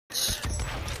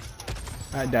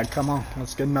Alright, Dad, come on.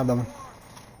 Let's get another one.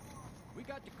 We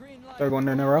got the green light. Third one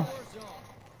in a row.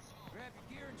 Grab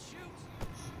your gear and shoot.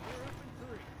 We're up in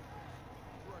 3.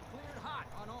 You are cleared hot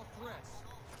on all threats.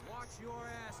 Watch your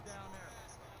ass down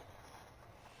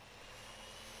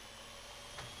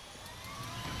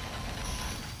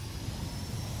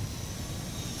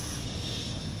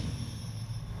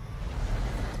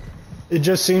there. It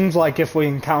just seems like if we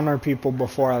encounter people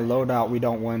before our loadout, we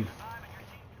don't win.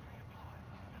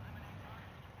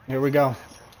 Here we go.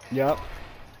 Yep.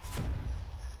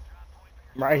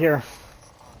 Right here.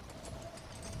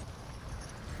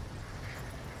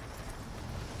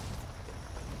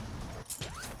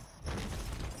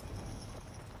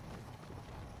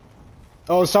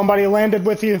 Oh, somebody landed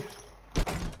with you.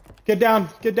 Get down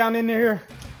in here.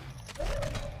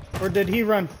 Or did he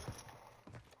run?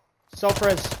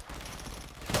 Self-res.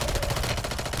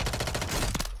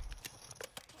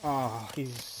 Oh,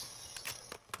 he's...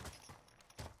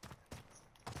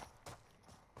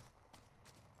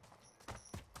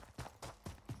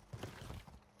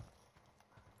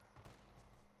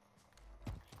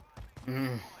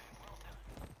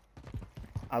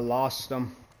 I lost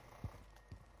him.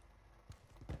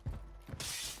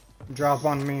 Drop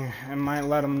on me. It might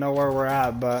let him know where we're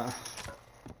at, but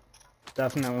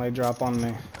definitely drop on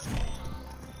me.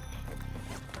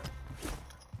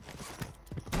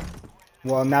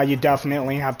 Well, now you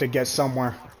definitely have to get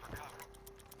somewhere.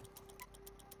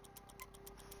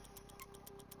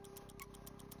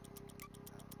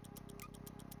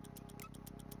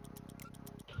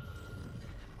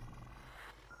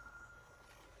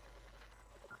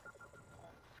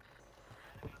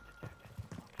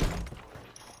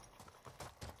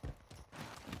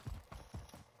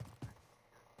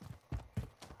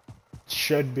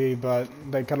 Should be, but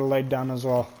they could have laid down as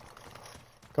well.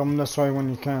 Come this way when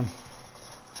you can.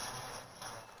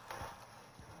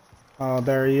 Oh,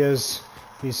 there he is.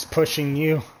 He's pushing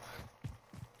you.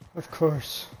 Of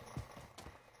course.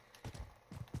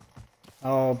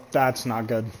 Oh, that's not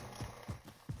good.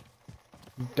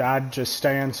 Dad, just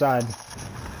stay inside.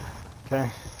 Okay.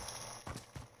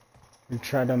 You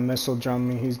try to missile drum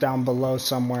me. He's down below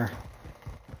somewhere.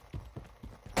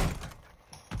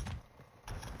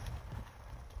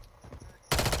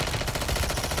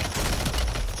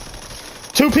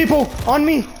 Two people on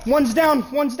me. One's down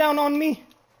on me.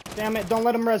 Damn it, don't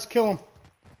let him res, kill him.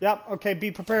 Yep, okay,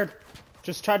 be prepared.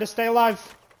 Just try to stay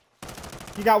alive.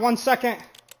 You got 1 second.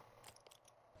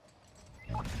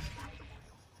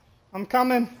 I'm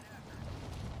coming.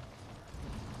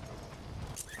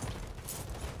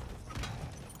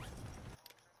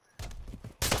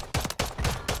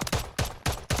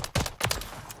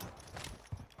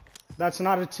 That's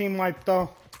not a team wipe though.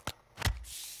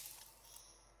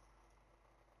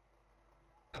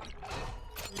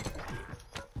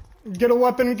 Get a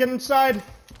weapon and get inside.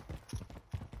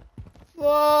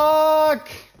 Fuck.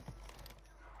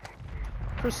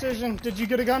 Precision. Did you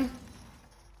get a gun?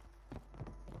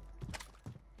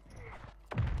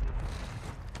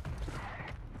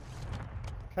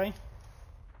 Okay.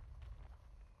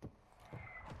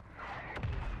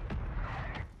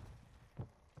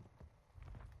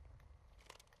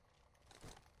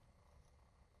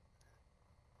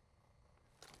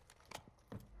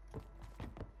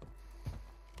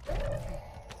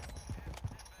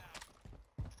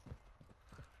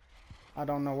 I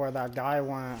don't know where that guy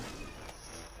went.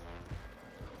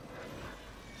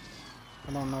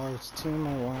 I don't know where his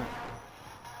teammate went.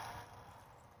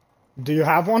 Do you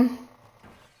have one?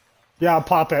 Yeah,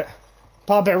 pop it.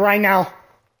 Pop it right now.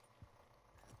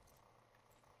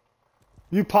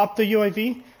 You popped the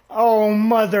UAV? Oh,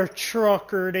 mother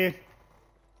trucker, dude.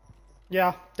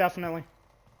 Yeah, definitely.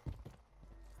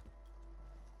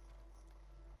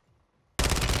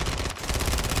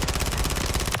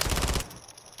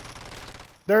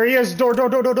 There he is. Door.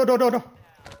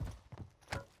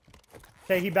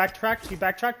 Okay, he backtracked.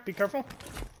 Be careful.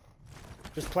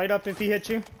 Just play it up if he hits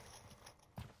you.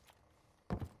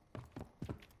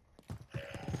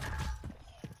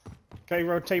 Okay,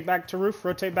 rotate back to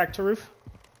roof.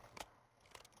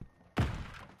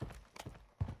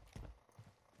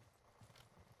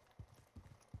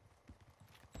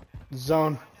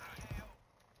 Zone.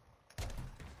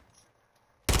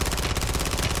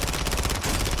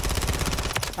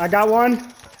 I got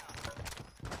one.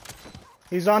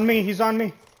 He's on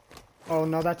me. Oh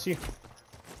no, that's you.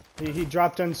 He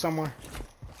dropped in somewhere.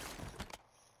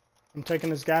 I'm taking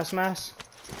his gas mask.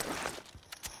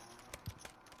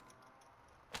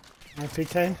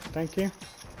 IPK, thank you.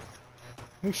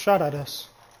 Who shot at us?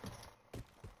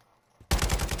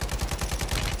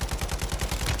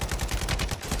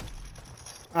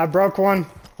 I broke one.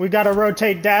 We gotta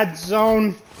rotate Dad's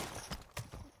zone.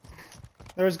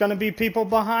 There's gonna be people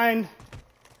behind.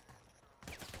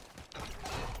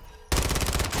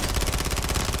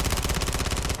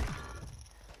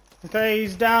 Okay,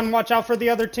 he's down. Watch out for the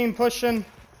other team pushing.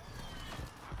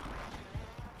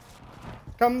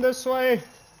 Come this way.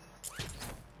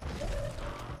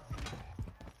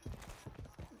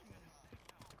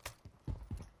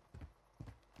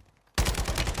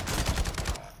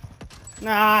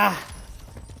 Nah.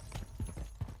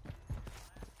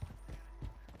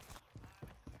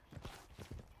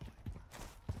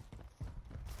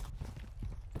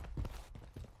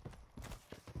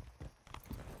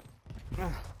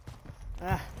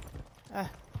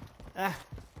 Ah.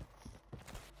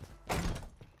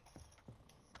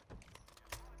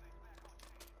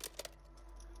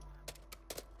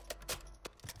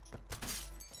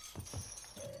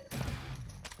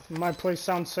 My place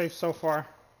sounds safe so far.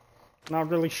 Not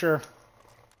really sure.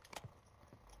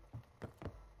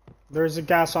 There's a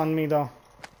gas on me though.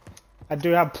 I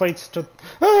do have plates to...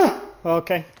 Ah!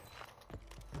 Okay.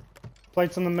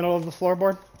 Plates in the middle of the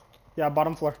floorboard? Yeah,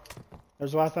 bottom floor.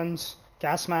 There's weapons.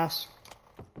 Gas mask.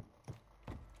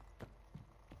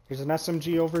 There's an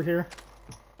SMG over here.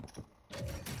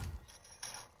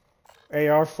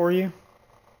 AR for you.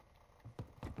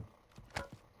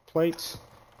 Plates.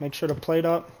 Make sure to plate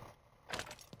up.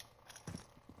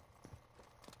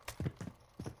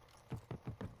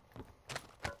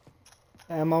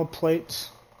 Ammo, plates.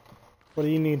 What do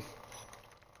you need?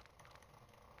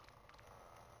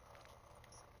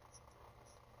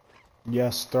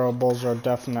 Yes, throwables are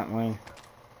definitely...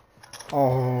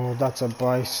 Oh, that's a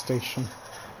buy station.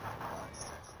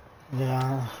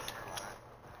 Yeah.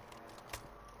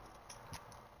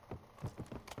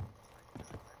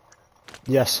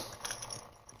 Yes.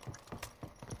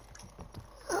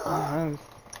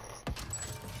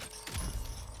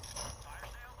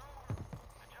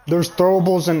 There's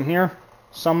throwables in here.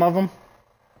 Some of them.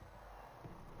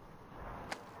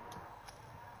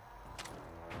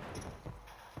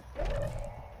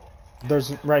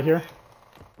 There's right here.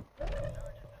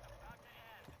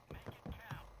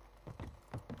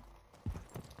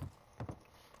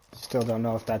 Still don't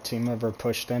know if that team ever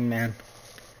pushed in, man.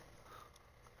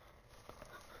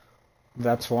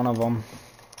 That's one of them.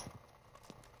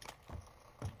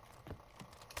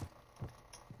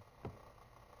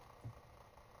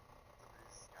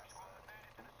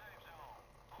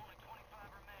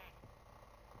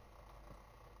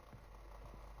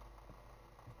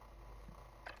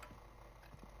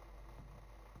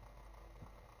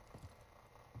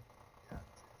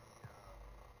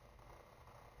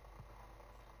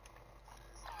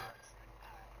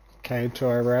 Okay, to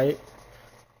our right.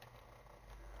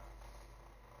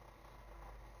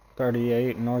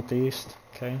 38 northeast.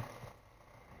 Okay.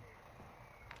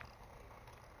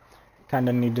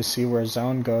 Kinda need to see where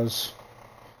zone goes.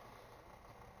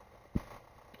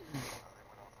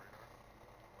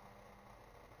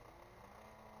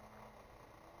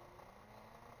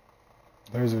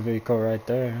 There's a vehicle right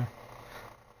there.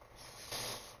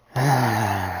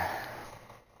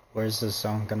 Where's this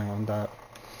zone gonna end up?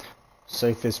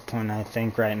 Safest point I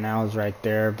think right now is right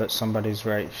there, but somebody's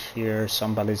right here.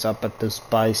 Somebody's up at this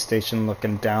buy station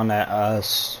looking down at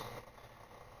us.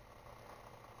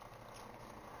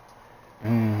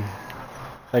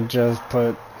 I just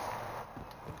put...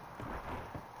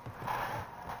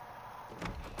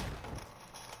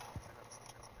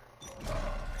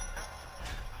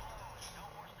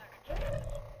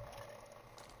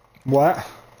 What?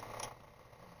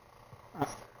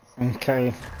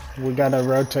 Okay, we gotta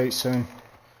rotate soon.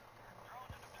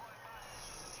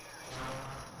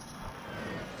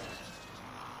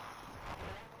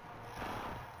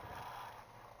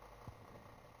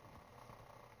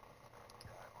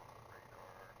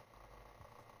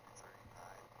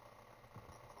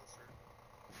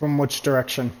 From which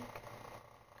direction?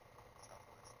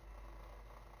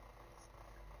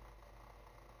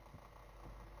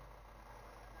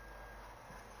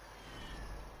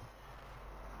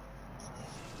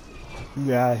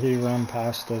 Yeah, he ran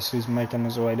past us. He's making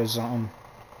his way to zone.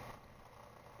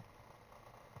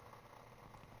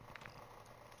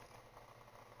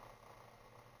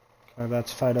 Okay,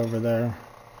 that's fight over there.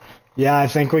 Yeah, I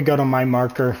think we go to my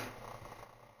marker.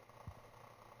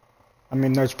 I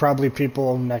mean, there's probably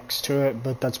people next to it,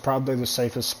 but that's probably the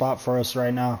safest spot for us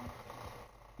right now.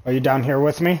 Are you down here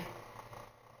with me?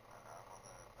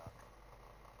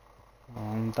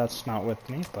 That's not with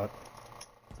me, but...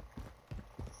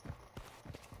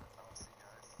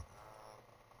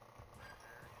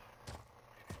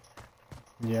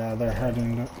 Yeah, they're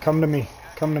heading... Come to me.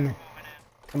 Come to me.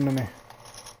 Come to me.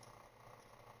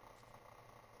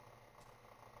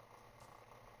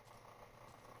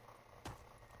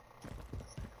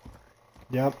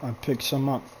 Yep, I picked some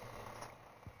up.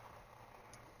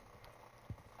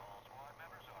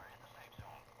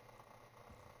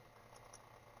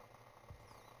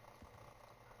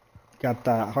 Got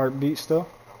that heartbeat still?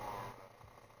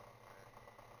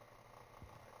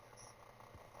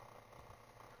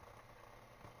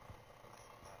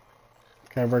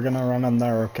 Okay, we're gonna run in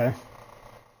there, okay?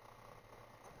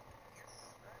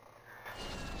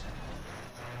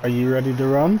 Are you ready to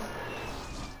run?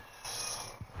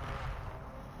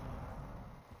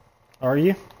 Are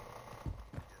you?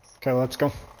 Okay, let's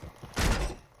go.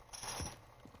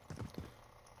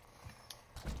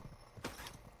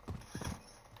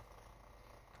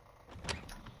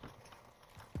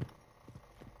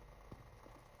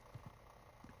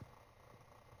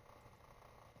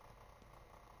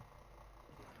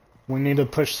 We need to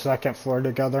push second floor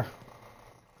together.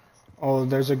 Oh,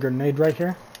 there's a grenade right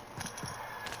here.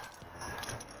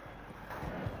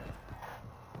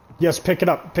 Yes, pick it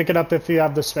up. Pick it up if you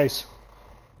have the space.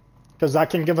 Because that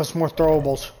can give us more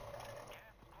throwables.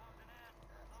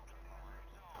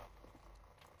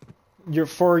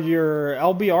 For your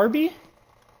LBRB?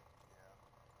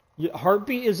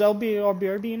 Heartbeat is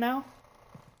LBRB now?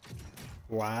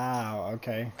 Wow,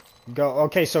 okay.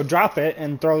 Okay, so drop it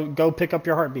and go pick up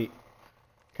your heartbeat.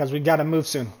 Because we gotta move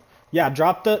soon. Yeah,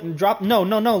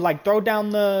 no, like throw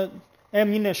down the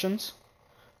ammunitions.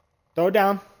 Throw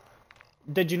down.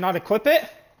 Did you not equip it?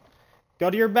 Go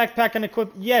to your backpack and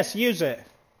equip, yes, use it.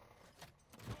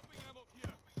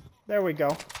 There we go.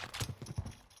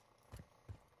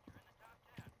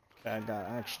 Okay, I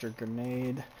got extra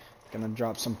grenade. Gonna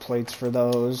drop some plates for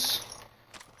those.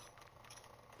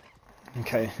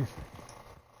 Okay.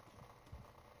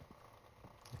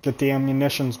 Get the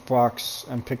ammunitions box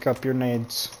and pick up your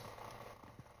nades.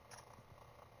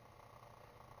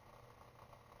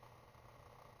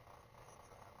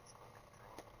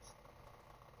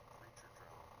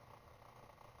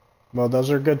 Well, those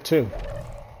are good too.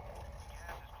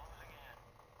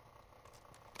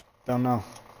 Don't know.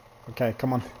 Okay,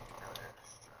 come on.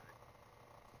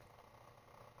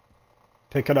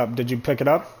 Pick it up. Did you pick it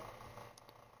up?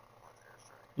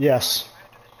 Yes.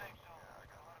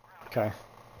 Okay.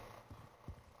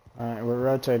 Alright, we're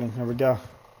rotating. Here we go.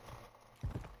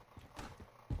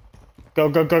 Go,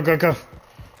 go, go, go, go.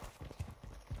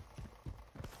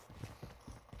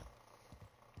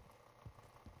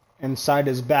 Inside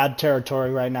is bad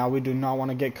territory right now. We do not want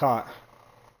to get caught.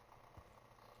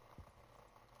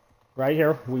 Right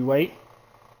here. We wait.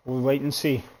 We wait and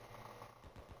see.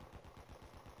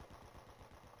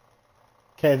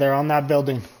 Okay, they're on that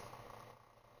building.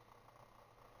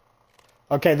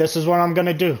 Okay, this is what I'm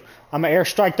gonna do. I'm gonna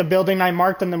airstrike the building I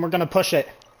marked and then we're gonna push it.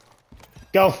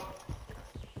 Go.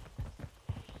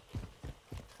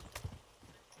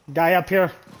 Guy up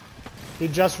here. He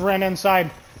just ran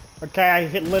inside. Okay, I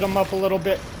lit him up a little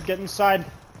bit. Get inside.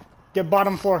 Get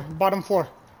bottom floor. Bottom floor.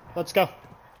 Let's go.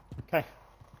 Okay.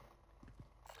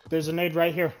 There's a nade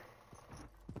right here.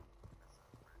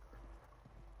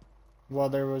 Well,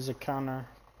 there was a counter.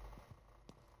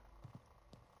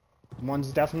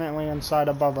 One's definitely inside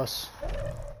above us.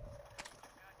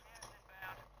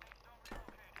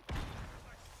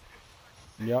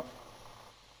 Yep.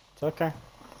 It's okay.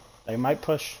 They might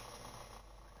push.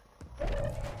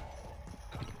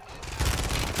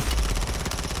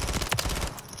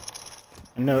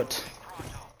 I knew it.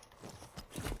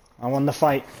 I won the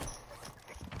fight.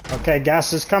 Okay,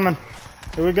 gas is coming.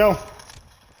 Here we go.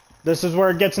 This is where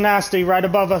it gets nasty, right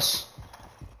above us.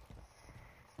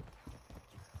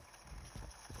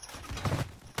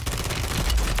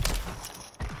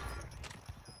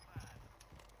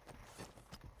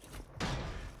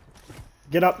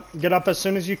 Get up as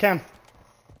soon as you can.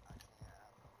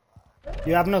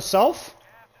 You have no self?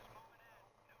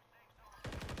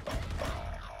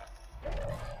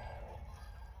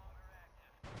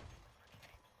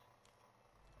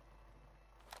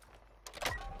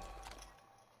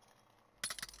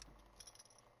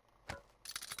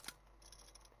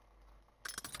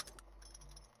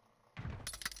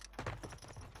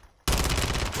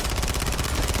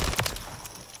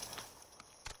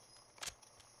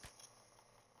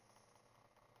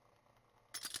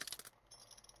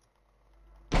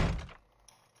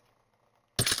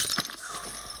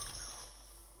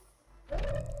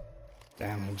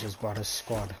 Damn, we just bought a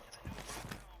squad.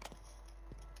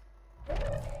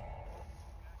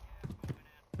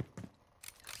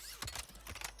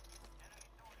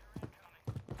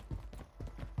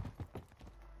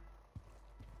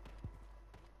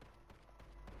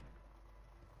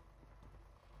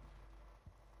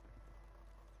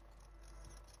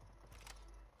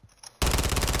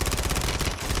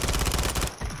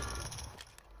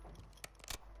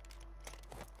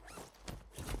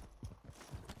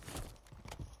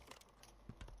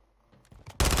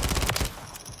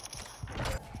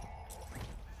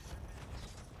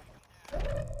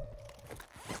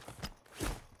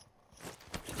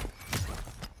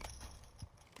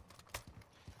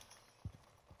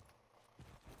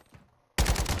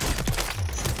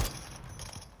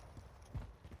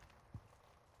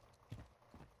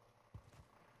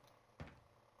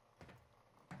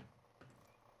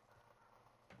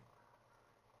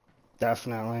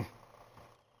 Definitely.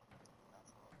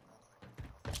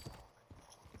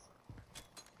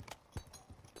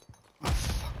 Oh,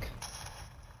 fuck.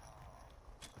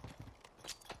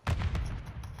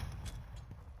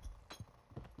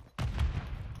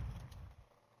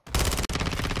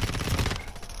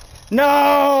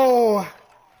 No!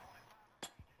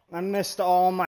 I missed all my